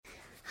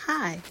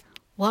Hi,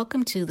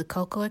 welcome to the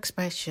Coco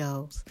Express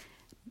Show's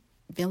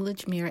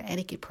Village Mirror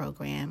Etiquette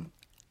Program,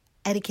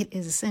 Etiquette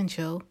Is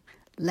Essential,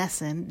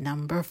 lesson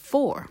number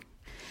 4.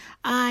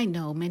 I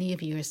know many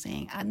of you are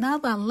saying,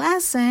 another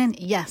lesson?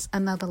 Yes,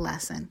 another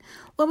lesson.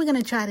 What we're going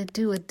to try to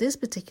do at this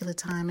particular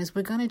time is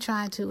we're going to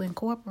try to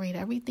incorporate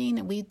everything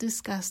that we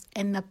discussed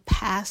in the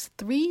past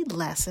 3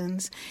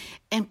 lessons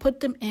and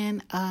put them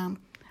in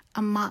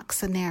a mock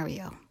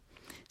scenario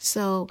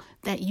so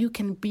that you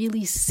can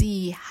really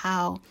see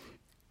how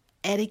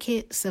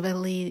etiquette,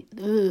 civility,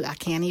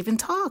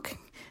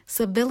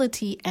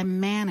 civility and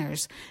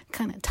manners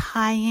kind of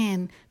tie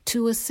in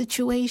to a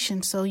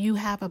situation so you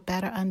have a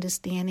better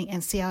understanding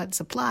and see how it's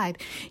applied.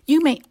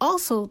 You may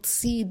also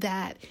see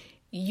that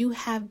you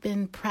have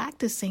been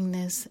practicing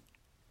this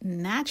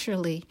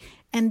naturally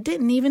and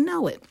didn't even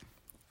know it.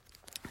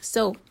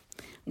 So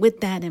with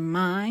that in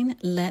mind,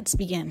 let's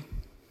begin.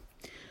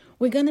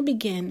 We're going to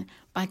begin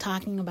by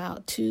talking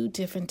about 2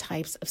 different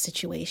types of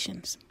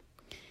situations.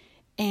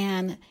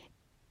 And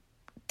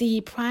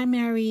the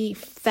primary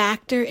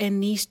factor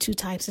in these 2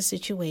 types of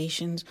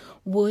situations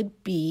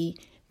would be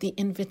the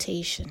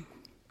invitation.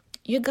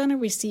 You're going to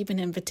receive an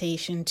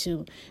invitation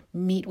to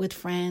meet with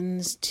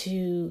friends,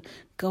 to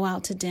go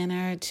out to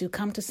dinner, to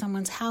come to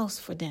someone's house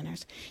for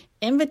dinners.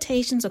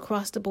 Invitations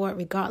across the board,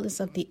 regardless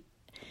of the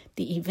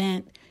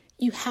event,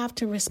 you have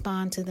to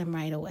respond to them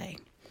right away.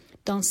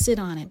 Don't sit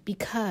on it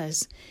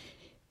because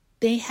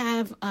they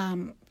have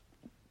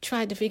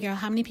tried to figure out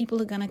how many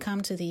people are going to come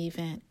to the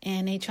event,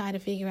 and they try to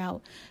figure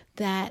out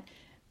that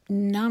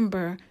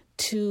number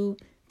to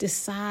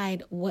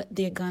decide what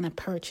they're going to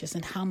purchase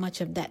and how much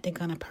of that they're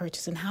going to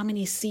purchase and how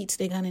many seats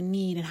they're going to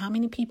need and how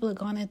many people are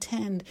going to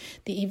attend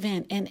the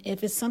event. And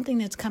if it's something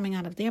that's coming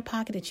out of their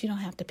pocket that you don't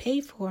have to pay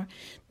for,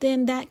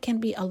 then that can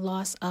be a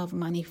loss of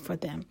money for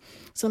them.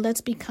 So let's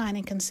be kind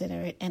and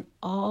considerate and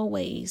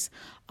always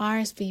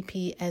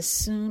RSVP as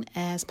soon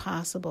as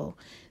possible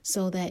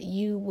so that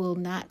you will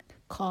not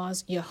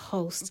cause your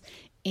hosts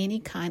any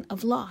kind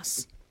of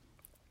loss.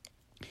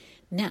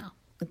 Now,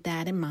 with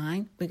that in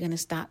mind, we're going to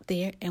stop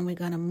there and we're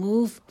going to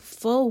move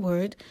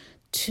forward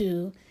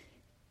to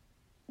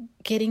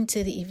getting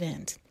to the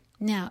event.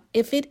 Now,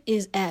 if it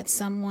is at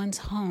someone's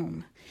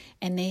home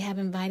and they have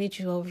invited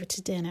you over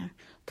to dinner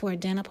for a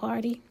dinner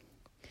party,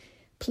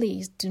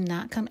 please do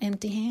not come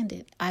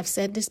empty-handed. I've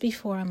said this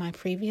before on my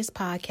previous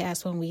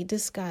podcast when we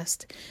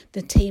discussed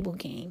the table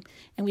game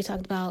and we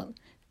talked about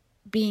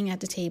being at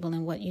the table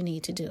and what you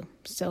need to do.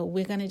 So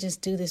we're going to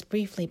just do this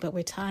briefly, but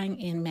we're tying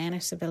in manner,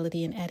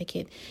 civility, and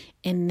etiquette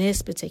in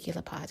this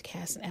particular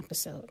podcast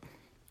episode.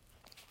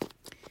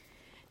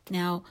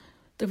 Now,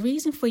 the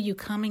reason for you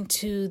coming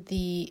to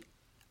the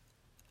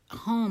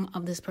home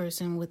of this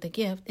person with a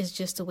gift is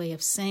just a way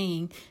of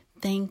saying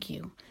thank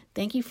you.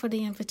 Thank you for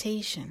the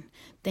invitation.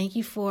 Thank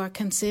you for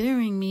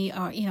considering me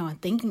or,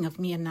 thinking of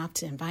me enough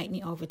to invite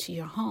me over to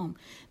your home.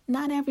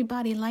 Not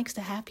everybody likes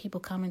to have people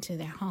come into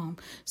their home.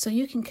 So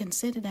you can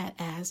consider that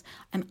as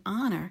an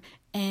honor,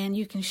 and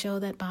you can show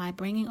that by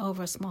bringing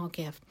over a small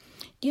gift.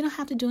 You don't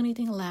have to do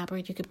anything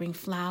elaborate. You could bring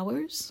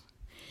flowers.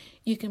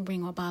 You can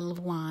bring a bottle of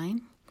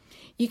wine.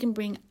 You can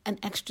bring an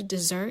extra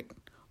dessert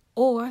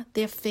or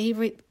their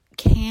favorite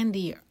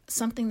candy, or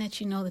something that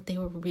you know that they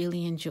will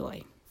really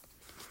enjoy.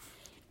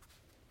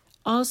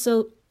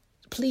 Also,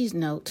 please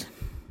note,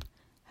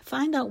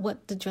 find out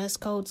what the dress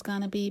code's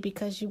going to be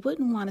because you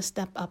wouldn't want to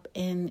step up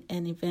in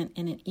an event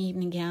in an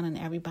evening gown and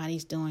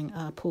everybody's doing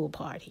a pool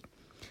party.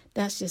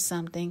 That's just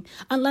something,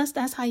 unless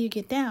that's how you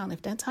get down.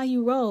 If that's how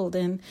you roll,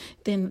 then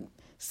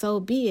so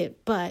be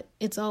it. But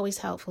it's always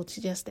helpful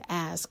to just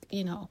ask,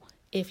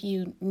 if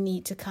you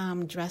need to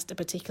come dressed a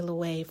particular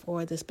way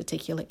for this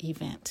particular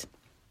event.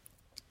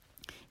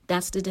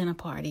 That's the dinner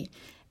party.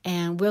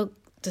 And we'll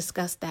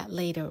discuss that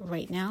later.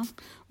 Right now,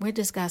 we're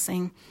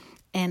discussing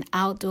an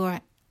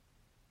outdoor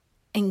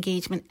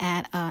engagement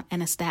at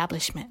an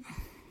establishment.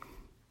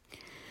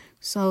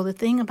 So the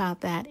thing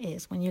about that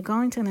is when you're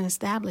going to an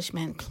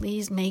establishment,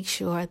 please make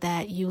sure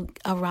that you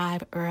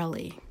arrive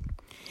early.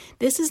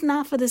 This is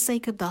not for the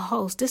sake of the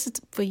host. This is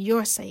for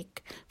your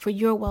sake, for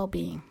your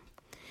well-being.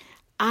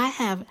 I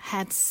have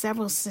had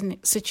several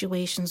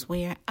situations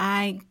where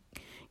I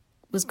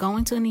was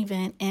going to an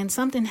event and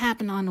something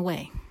happened on the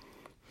way.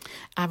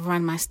 I've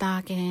run my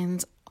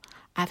stockings.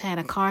 I've had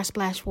a car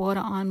splash water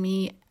on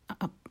me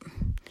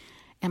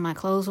and my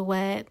clothes are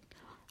wet.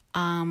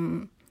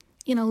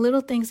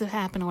 Little things have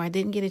happened, or I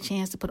didn't get a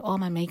chance to put all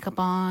my makeup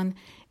on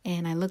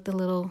and I looked a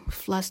little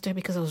flustered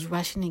because I was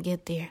rushing to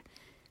get there.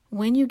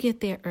 When you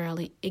get there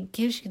early, it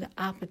gives you the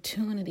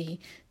opportunity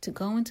to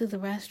go into the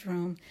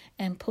restroom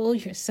and pull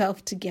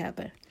yourself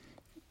together.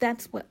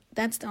 That's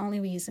the only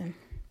reason.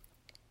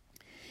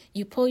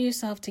 You pull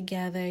yourself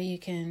together, you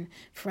can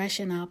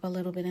freshen up a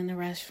little bit in the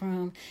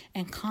restroom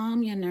and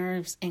calm your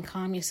nerves and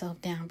calm yourself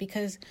down.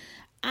 Because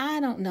I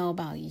don't know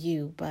about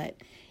you,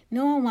 but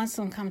no one wants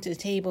them to come to the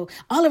table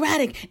all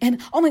erratic and,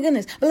 oh my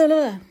goodness, blah,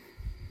 blah, blah.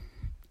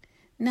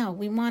 No,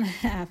 we want to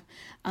have,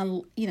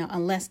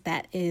 unless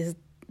that is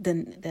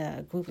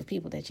the group of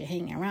people that you're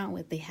hanging around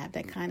with, they have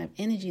that kind of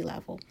energy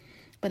level.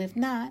 But if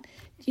not,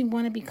 you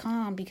want to be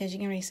calm because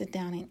you're going to sit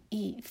down and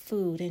eat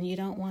food, and you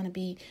don't want to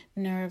be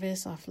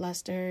nervous or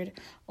flustered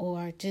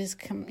or just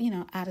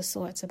out of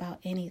sorts about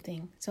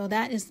anything. So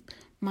that is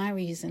my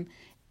reason.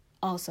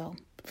 Also,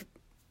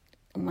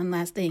 one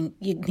last thing,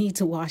 you need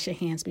to wash your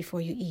hands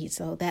before you eat.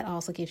 So that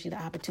also gives you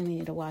the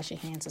opportunity to wash your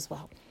hands as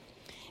well.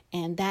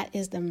 And that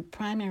is the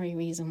primary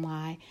reason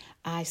why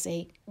I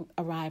say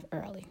arrive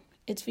early.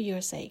 It's for your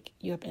sake,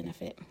 your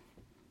benefit.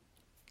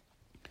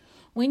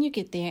 When you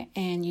get there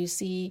and you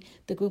see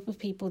the group of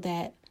people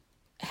that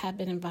have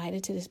been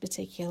invited to this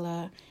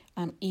particular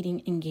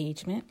eating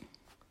engagement,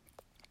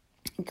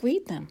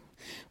 greet them.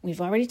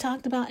 We've already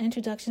talked about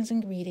introductions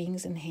and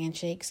greetings and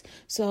handshakes.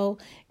 So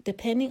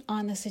depending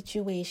on the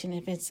situation,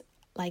 if it's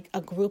like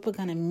a group are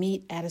going to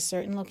meet at a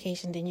certain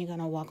location, then you're going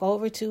to walk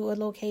over to a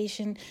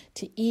location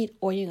to eat,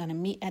 or you're going to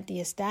meet at the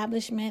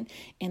establishment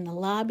in the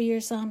lobby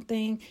or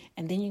something,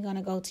 and then you're going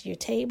to go to your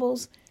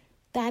tables.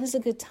 That is a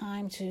good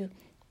time to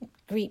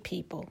greet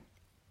people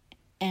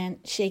and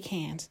shake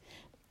hands.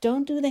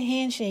 Don't do the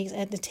handshakes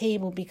at the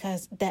table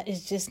because that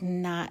is just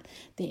not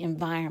the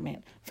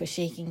environment for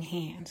shaking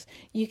hands.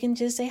 You can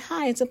just say,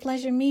 hi, it's a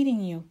pleasure meeting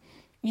you.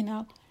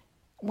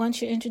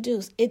 Once you're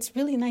introduced, it's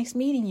really nice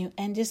meeting you,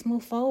 and just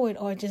move forward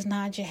or just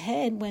nod your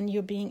head when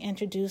you're being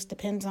introduced.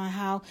 Depends on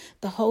how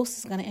the host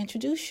is going to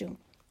introduce you.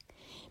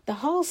 The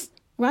host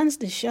runs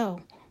the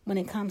show when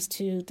it comes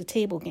to the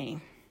table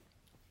game.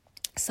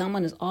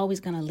 Someone is always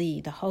going to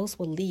lead. The host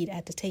will lead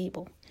at the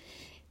table.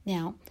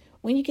 Now,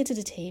 when you get to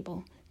the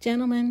table,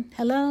 gentlemen,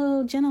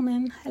 hello.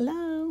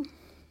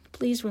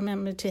 Please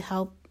remember to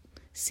help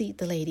seat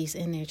the ladies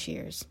in their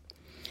chairs.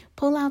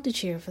 Pull out the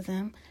chair for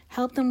them.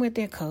 Help them with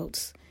their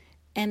coats.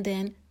 And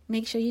then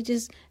make sure you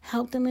just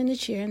help them in the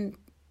chair and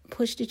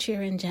push the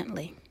chair in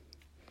gently.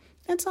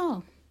 That's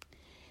all.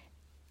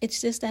 It's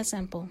just that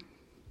simple.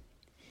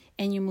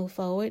 And you move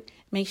forward.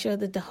 Make sure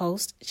that the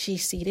host,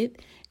 she's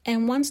seated.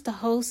 And once the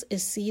host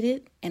is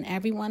seated and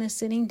everyone is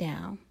sitting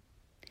down,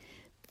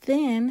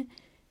 then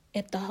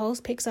if the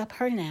host picks up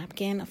her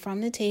napkin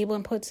from the table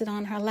and puts it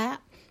on her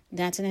lap,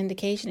 that's an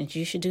indication that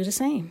you should do the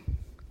same.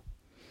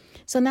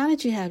 So now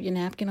that you have your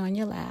napkin on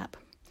your lap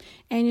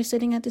and you're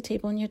sitting at the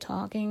table and you're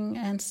talking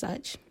and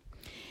such,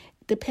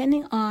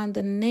 depending on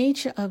the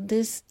nature of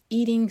this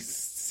eating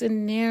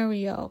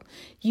scenario,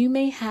 you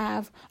may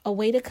have a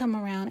way to come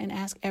around and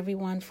ask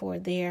everyone for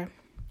their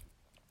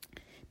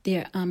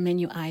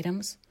menu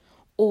items,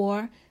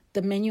 or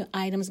the menu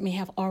items may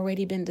have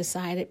already been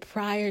decided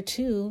prior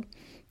to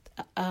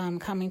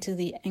coming to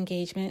the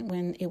engagement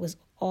when it was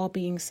all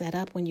being set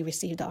up when you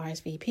received the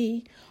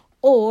RSVP,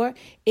 or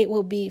it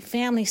will be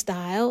family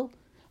style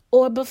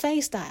or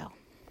buffet style.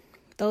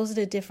 Those are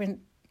the different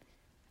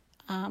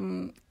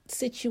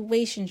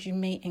situations you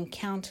may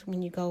encounter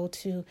when you go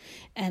to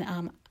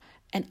an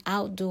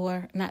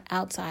outdoor, not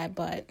outside,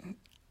 but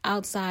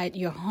outside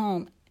your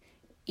home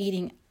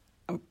eating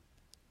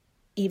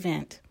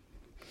event.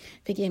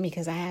 Forgive me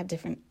because I have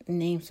different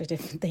names for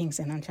different things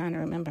and I'm trying to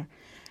remember.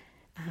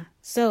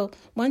 So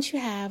once you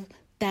have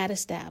that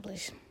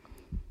established,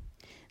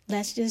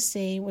 let's just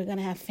say we're going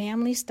to have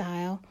family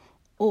style,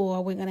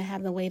 or we're going to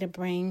have the way to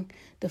bring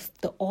the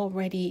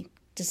already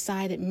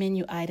decided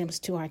menu items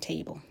to our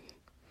table.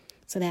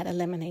 So that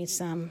eliminates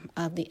some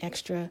of the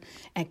extra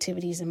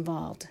activities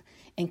involved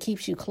and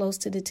keeps you close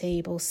to the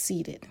table,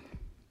 seated.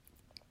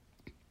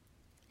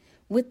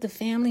 With the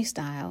family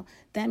style,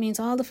 that means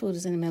all the food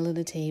is in the middle of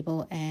the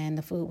table and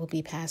the food will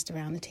be passed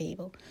around the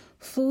table.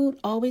 Food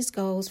always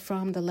goes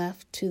from the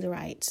left to the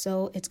right,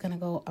 so it's going to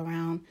go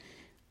around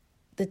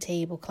the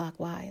table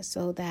clockwise,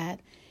 so that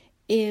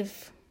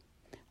if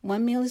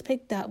one meal is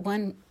picked up,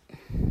 one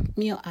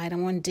meal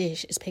item, one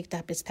dish is picked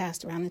up, it's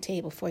passed around the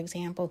table. For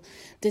example,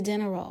 the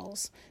dinner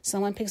rolls.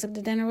 Someone picks up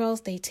the dinner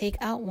rolls, they take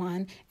out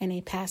one and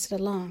they pass it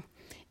along.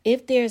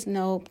 If there's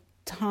no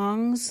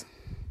tongs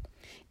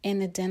in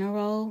the dinner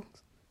roll,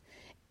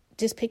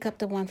 just pick up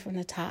the one from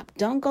the top.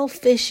 Don't go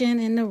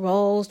fishing in the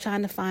rolls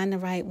trying to find the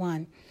right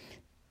one.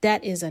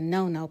 That is a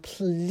no-no.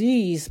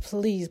 Please,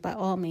 by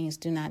all means,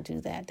 do not do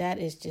that. That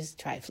is just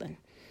trifling.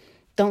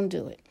 Don't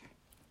do it.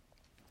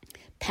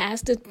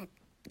 Pass the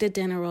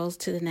dinner rolls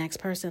to the next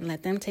person.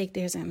 Let them take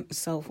theirs and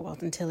so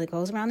forth until it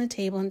goes around the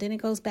table, and then it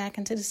goes back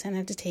into the center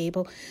of the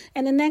table.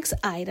 And the next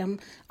item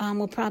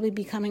will probably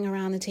be coming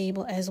around the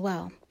table as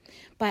well.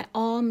 By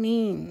all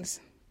means,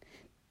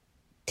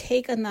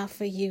 take enough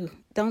for you.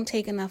 Don't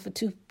take enough for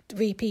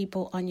 2-3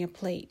 people on your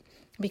plate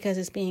because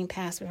it's being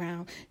passed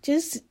around.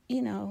 Just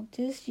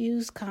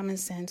use common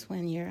sense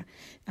when you're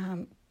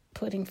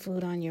putting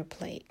food on your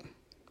plate.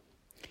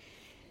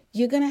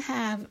 You're going to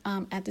have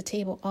at the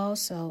table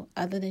also,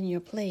 other than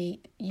your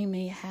plate, you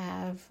may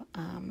have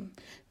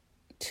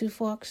 2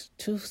 forks,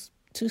 two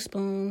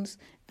spoons,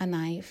 a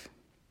knife.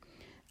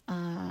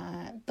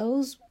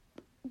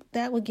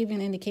 That will give you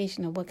an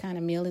indication of what kind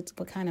of meal it's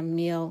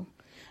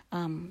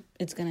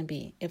going to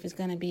be. If it's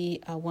going to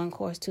be a 1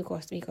 course, 2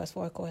 course, 3 course,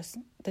 4 course,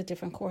 the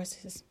different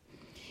courses.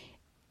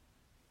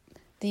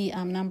 the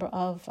number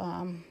of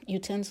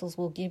utensils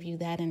will give you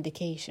that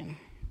indication.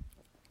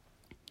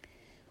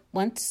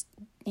 Once,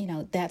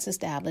 that's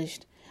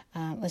established,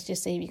 let's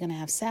just say you're going to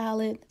have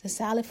salad. The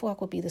salad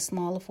fork will be the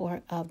smaller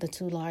fork of the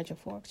two larger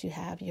forks. You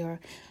have your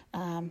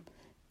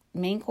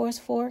main course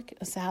fork,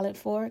 a salad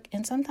fork,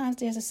 and sometimes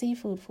there's a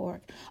seafood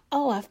fork.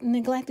 Oh, I've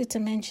neglected to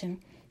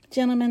mention,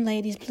 gentlemen,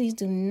 ladies, please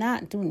do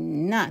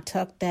not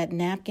tuck that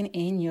napkin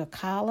in your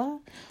collar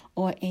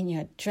or in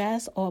your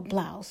dress or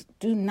blouse.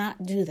 Do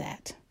not do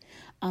that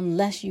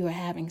unless you are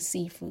having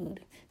seafood.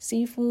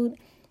 Seafood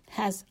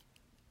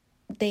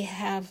they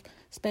have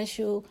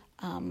special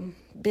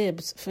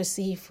bibs for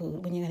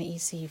seafood when you're going to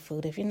eat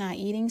seafood. If you're not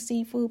eating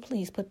seafood,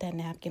 please put that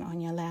napkin on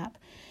your lap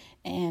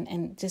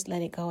and just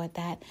let it go at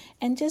that.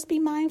 And just be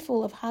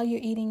mindful of how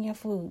you're eating your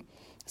food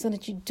so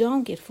that you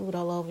don't get food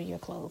all over your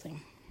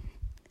clothing.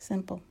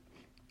 Simple.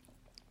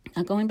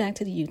 Now, going back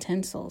to the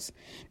utensils.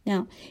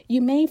 Now,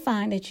 you may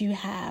find that you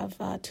have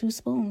 2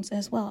 spoons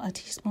as well, a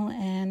teaspoon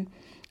and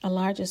a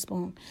larger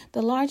spoon.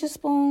 The larger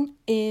spoon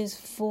is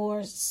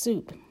for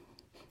soup.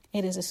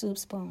 It is a soup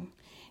spoon.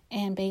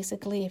 And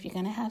basically, if you're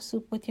going to have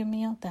soup with your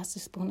meal, that's the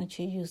spoon that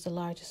you use, the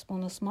larger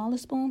spoon. The smaller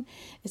spoon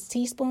is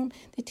teaspoon.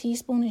 The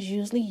teaspoon is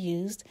usually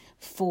used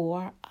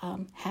for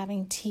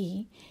having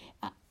tea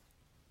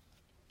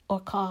or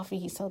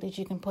coffee so that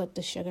you can put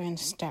the sugar and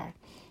stir.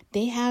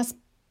 They have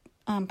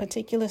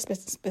particular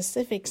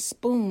specific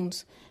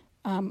spoons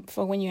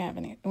for when you're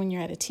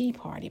at a tea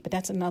party, but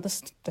that's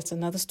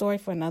another story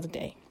for another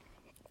day.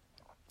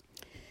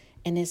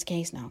 In this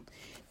case, no.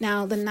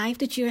 Now, the knife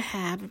that you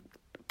have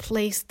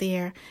placed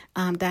there,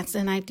 that's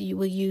the knife that you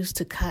will use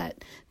to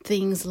cut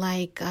things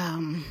like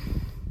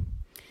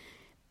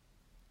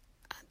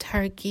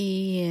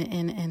turkey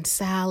and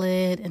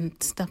salad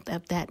and stuff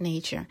of that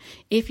nature.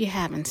 If you're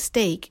having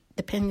steak,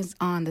 depends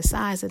on the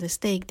size of the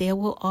steak, they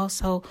will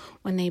also,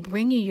 when they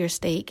bring you your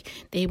steak,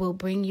 they will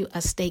bring you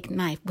a steak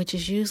knife, which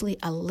is usually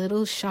a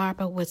little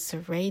sharper with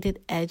serrated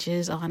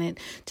edges on it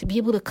to be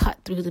able to cut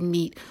through the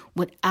meat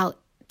without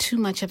too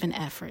much of an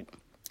effort.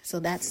 So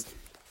that's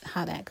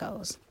how that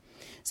goes.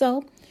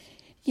 So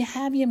you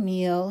have your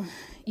meal,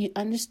 you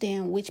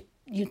understand which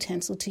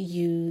utensil to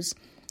use,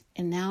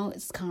 and now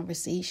it's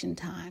conversation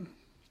time.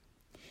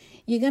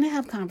 You're going to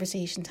have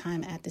conversation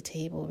time at the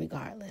table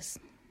regardless.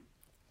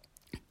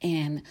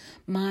 And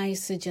my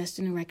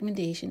suggestion and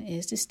recommendation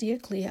is to steer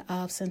clear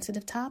of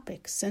sensitive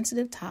topics.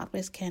 Sensitive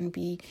topics can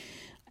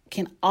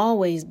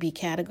always be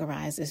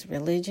categorized as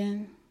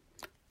religion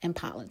and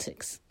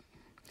politics.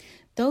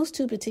 Those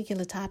 2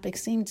 particular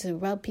topics seem to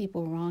rub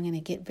people wrong and they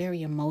get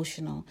very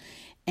emotional.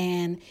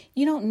 And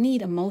you don't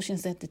need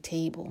emotions at the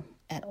table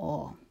at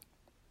all.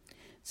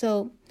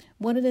 So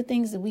what are the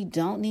things that we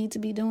don't need to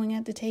be doing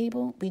at the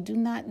table? We do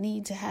not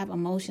need to have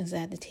emotions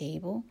at the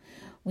table.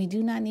 We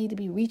do not need to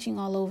be reaching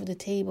all over the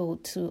table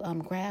to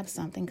grab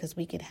something because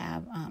we could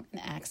have an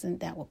accident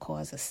that will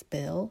cause a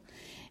spill.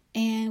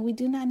 And we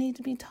do not need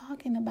to be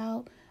talking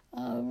about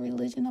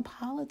religion or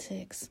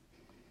politics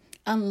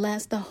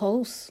unless the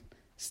host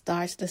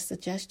starts the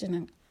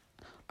suggestion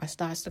or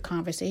starts the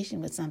conversation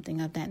with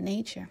something of that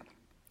nature.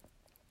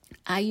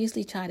 I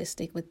usually try to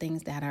stick with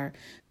things that are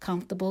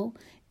comfortable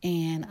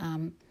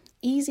and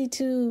easy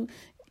to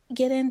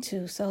get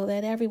into so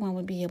that everyone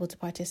would be able to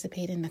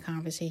participate in the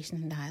conversation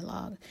and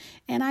dialogue.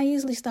 And I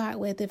usually start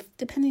with,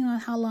 depending on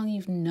how long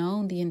you've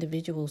known the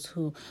individuals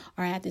who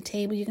are at the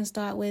table, you can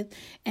start with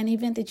an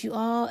event that you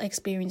all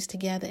experienced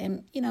together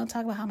and,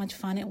 talk about how much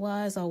fun it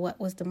was or what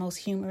was the most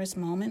humorous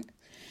moment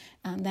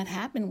that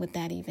happened with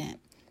that event.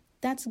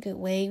 That's a good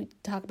way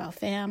to talk about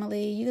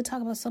family. You could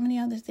talk about so many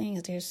other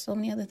things. There's so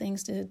many other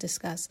things to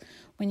discuss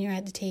when you're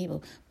at the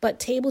table. But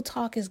table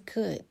talk is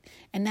good.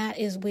 And that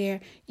is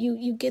where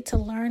you get to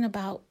learn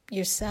about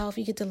yourself.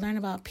 You get to learn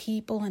about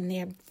people and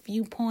their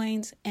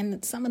viewpoints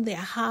and some of their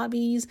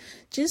hobbies.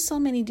 Just so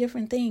many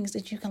different things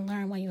that you can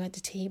learn while you're at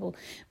the table,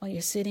 while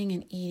you're sitting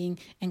and eating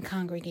and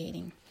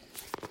congregating.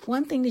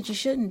 One thing that you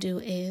shouldn't do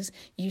is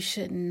you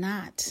should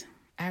not,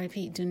 I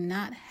repeat, do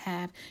not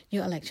have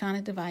your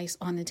electronic device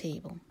on the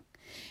table.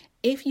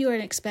 If you are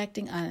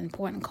expecting an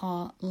important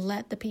call,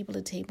 let the people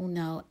at the table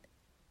know,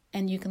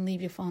 and you can leave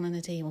your phone on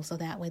the table so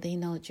that way they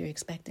know that you're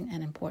expecting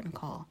an important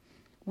call.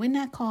 When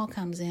that call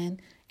comes in,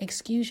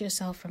 excuse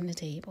yourself from the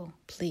table,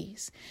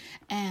 please.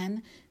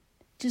 And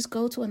just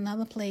go to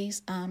another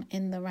place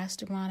in the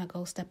restaurant or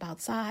go step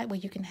outside where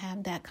you can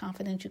have that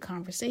confidential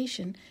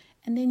conversation,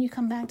 and then you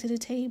come back to the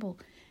table.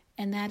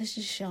 And that is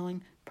just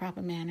showing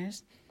proper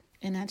manners,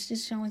 and that's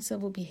just showing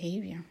civil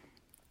behavior.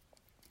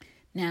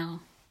 Now,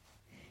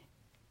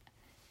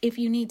 if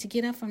you need to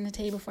get up from the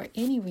table for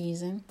any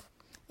reason,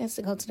 it's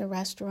to go to the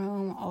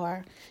restroom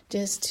or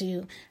just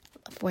to,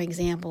 for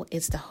example,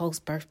 it's the host's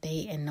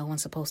birthday and no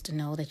one's supposed to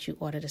know that you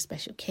ordered a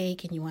special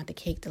cake and you want the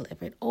cake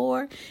delivered.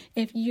 Or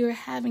if you're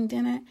having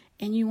dinner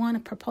and you want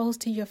to propose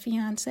to your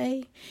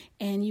fiance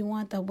and you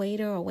want the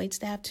waiter or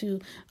waitstaff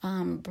to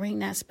bring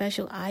that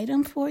special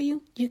item for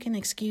you, you can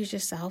excuse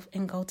yourself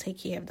and go take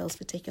care of those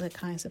particular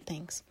kinds of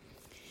things.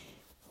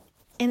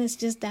 And it's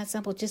just that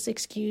simple. Just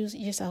excuse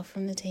yourself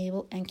from the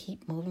table and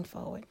keep moving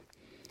forward.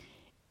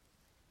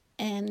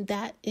 And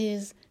that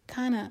is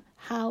kind of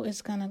how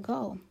it's going to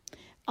go.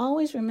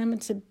 Always remember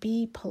to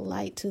be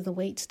polite to the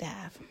wait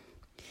staff.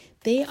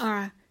 They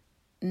are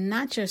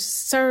not your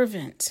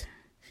servant.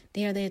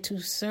 They are there to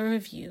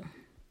serve you.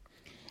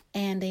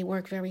 And they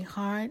work very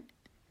hard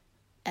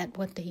at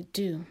what they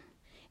do.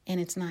 And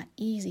it's not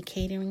easy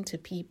catering to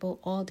people,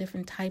 all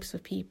different types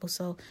of people.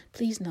 So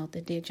please note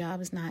that their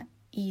job is not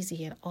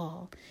easy at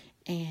all.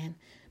 And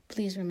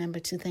please remember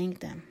to thank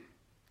them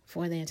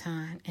for their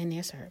time and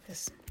their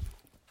service.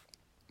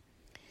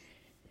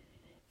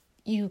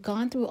 You've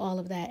gone through all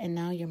of that, and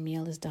now your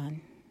meal is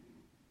done.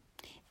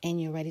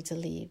 And you're ready to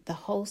leave. The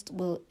host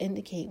will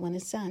indicate when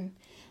it's done.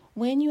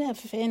 When you have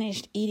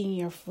finished eating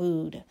your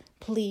food,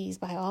 please,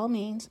 by all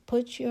means,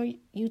 put your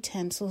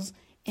utensils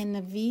in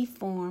the V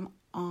form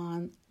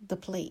on the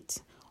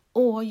plate.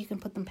 Or you can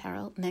put them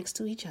parallel next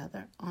to each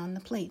other on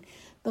the plate.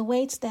 The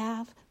wait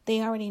staff,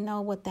 they already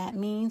know what that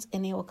means,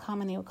 and they will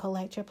come and they will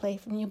collect your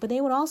plate from you. But they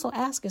would also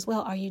ask as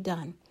well, are you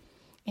done?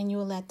 And you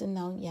will let them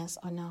know yes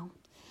or no.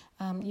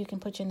 You can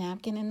put your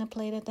napkin in the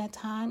plate at that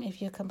time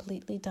if you're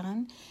completely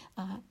done.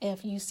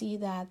 If you see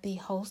that the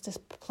host has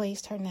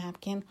placed her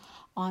napkin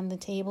on the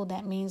table,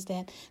 that means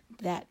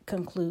that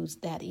concludes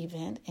that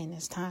event, and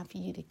it's time for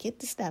you to get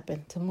to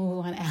stepping to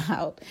move on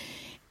out.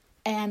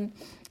 And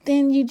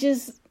then you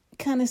just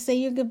kind of say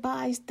your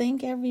goodbyes,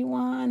 thank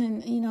everyone,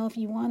 and if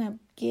you want to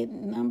get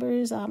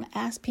numbers,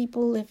 ask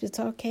people if it's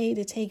okay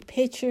to take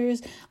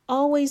pictures.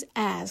 Always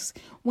ask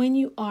when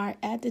you are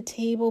at the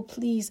table.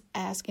 Please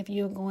ask if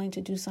you're going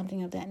to do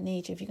something of that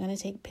nature. If you're going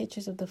to take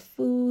pictures of the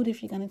food,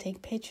 if you're going to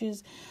take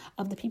pictures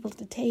of the people at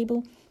the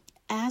table,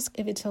 ask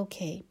if it's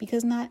okay,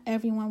 because not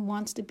everyone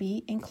wants to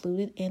be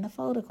included in a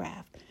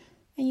photograph,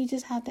 and you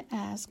just have to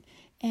ask.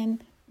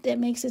 And that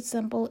makes it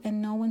simple,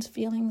 and no one's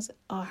feelings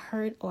are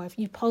hurt. Or if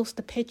you post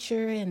a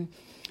picture and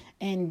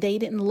they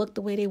didn't look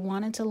the way they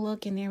wanted to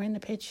look, and they're in the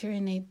picture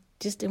and they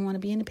just didn't want to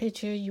be in the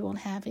picture, you won't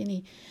have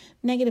any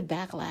negative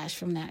backlash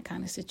from that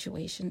kind of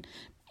situation.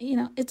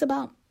 It's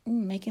about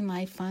making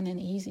life fun and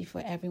easy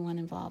for everyone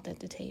involved at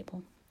the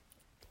table.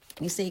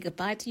 You say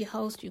goodbye to your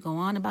host. You go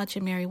on about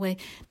your merry way.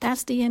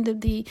 That's the end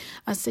of the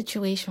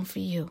situation for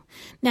you.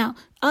 Now,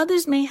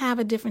 others may have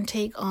a different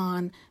take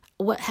on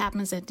what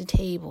happens at the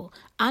table.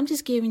 I'm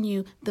just giving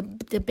you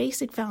the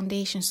basic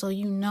foundation so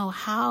you know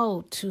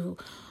how to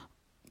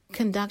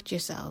conduct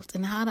yourselves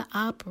and how to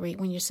operate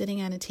when you're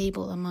sitting at a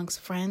table amongst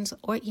friends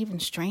or even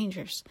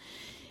strangers.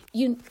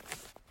 You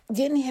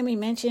didn't hear me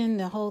mention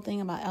the whole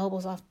thing about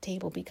elbows off the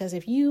table, because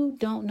if you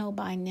don't know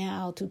by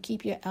now to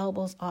keep your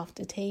elbows off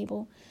the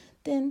table,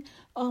 then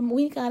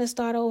we got to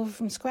start over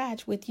from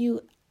scratch with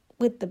you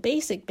with the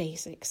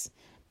basics.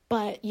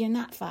 But you're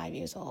not 5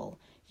 years old.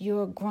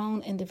 You're a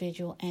grown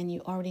individual, and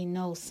you already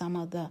know some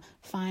of the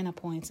finer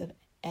points of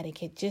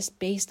etiquette just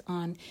based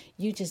on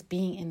you just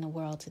being in the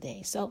world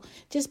today. So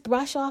just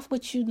brush off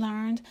what you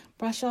learned,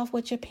 brush off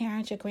what your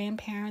parents, your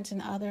grandparents,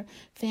 and other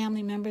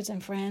family members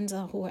and friends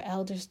who are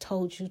elders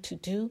told you to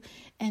do,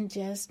 and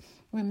just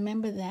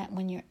remember that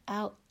when you're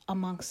out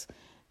amongst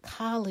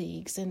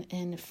colleagues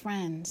and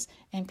friends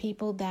and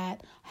people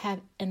that have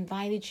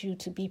invited you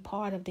to be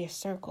part of their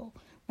circle,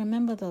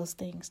 remember those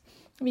things,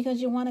 because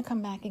you want to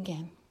come back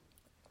again.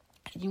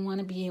 You want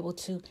to be able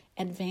to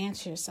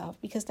advance yourself,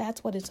 because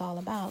that's what it's all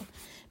about.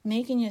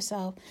 Making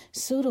yourself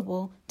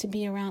suitable to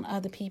be around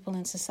other people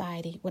in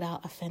society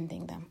without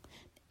offending them.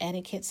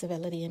 Etiquette,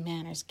 civility, and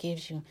manners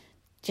gives you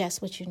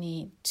just what you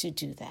need to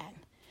do that.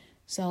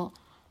 So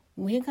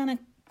we're going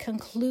to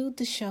conclude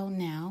the show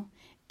now,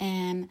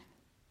 and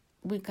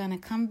we're going to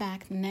come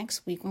back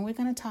next week when we're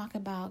going to talk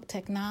about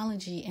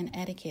technology and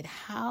etiquette.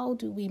 How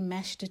do we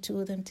mesh the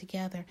two of them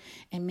together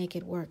and make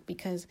it work?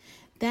 Because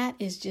that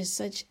is just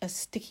such a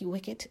sticky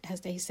wicket,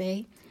 as they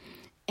say.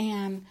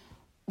 And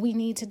we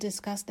need to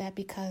discuss that,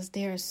 because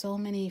there are so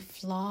many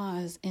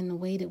flaws in the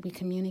way that we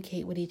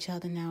communicate with each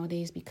other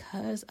nowadays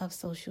because of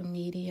social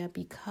media,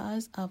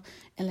 because of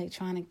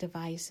electronic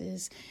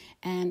devices.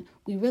 And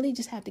we really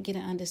just have to get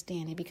an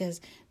understanding, because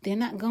they're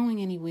not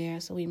going anywhere.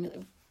 So we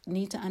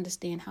need to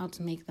understand how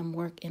to make them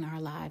work in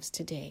our lives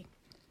today.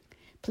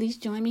 Please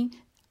join me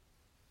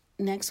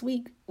next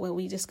week where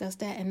we discuss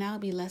that, and that'll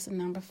be lesson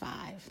number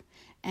 5.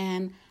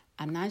 And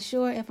I'm not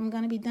sure if I'm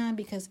going to be done,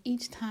 because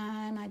each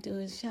time I do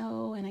a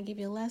show and I give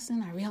you a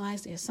lesson, I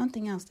realize there's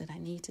something else that I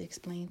need to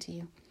explain to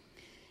you.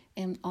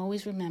 And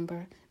always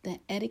remember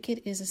that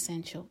etiquette is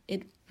essential.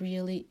 It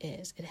really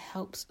is. It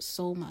helps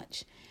so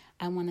much.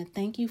 I want to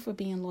thank you for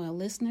being loyal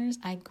listeners.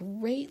 I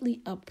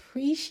greatly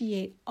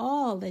appreciate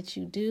all that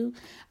you do.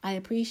 I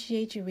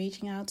appreciate you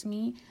reaching out to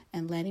me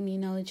and letting me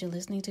know that you're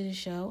listening to the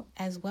show,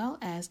 as well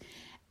as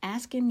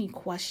asking me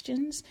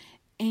questions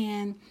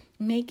and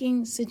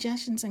making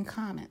suggestions and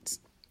comments.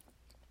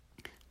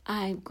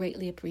 I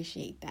greatly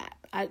appreciate that.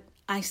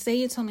 I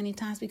say it so many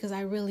times because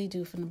I really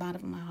do, from the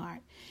bottom of my heart.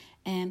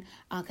 And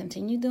I'll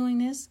continue doing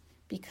this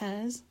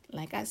because,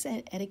 like I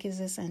said, etiquette is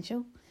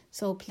essential.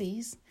 So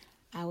please,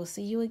 I will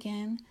see you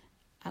again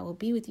I will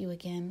be with you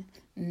again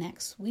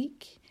next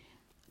week.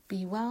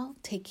 Be well.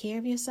 Take care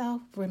of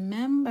yourself.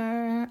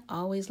 Remember,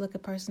 always look a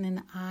person in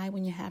the eye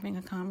when you're having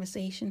a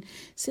conversation.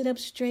 Sit up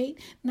straight,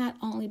 not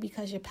only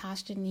because your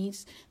posture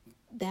needs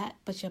that,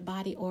 but your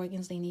body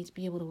organs, they need to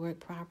be able to work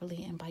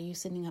properly. And by you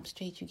sitting up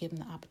straight, you give them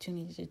the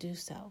opportunity to do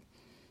so.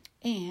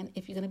 And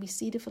if you're going to be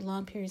seated for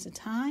long periods of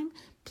time,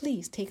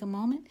 please take a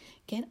moment,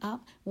 get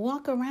up,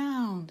 walk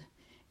around,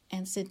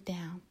 and sit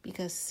down,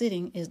 because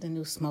sitting is the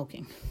new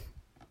smoking.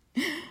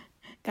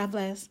 God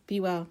bless.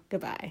 Be well.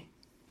 Goodbye.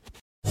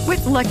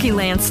 With Lucky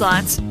Land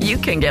Slots, you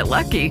can get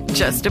lucky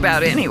just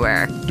about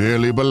anywhere.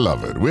 Dearly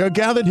beloved, we are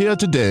gathered here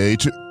today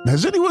to...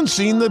 Has anyone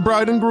seen the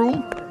bride and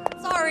groom?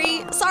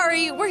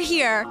 Sorry, we're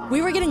here.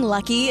 We were getting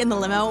lucky in the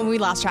limo and we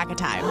lost track of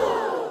time.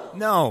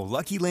 No,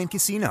 Lucky Land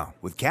Casino,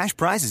 with cash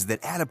prizes that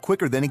add up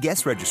quicker than a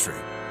guest registry.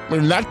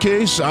 In that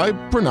case, I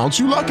pronounce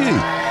you lucky.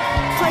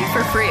 Play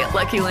for free at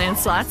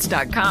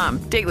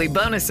LuckyLandSlots.com. Daily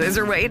bonuses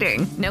are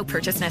waiting. No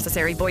purchase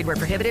necessary. Void where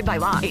prohibited by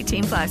law.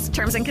 18+.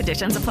 Terms and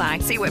conditions apply.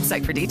 See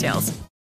website for details.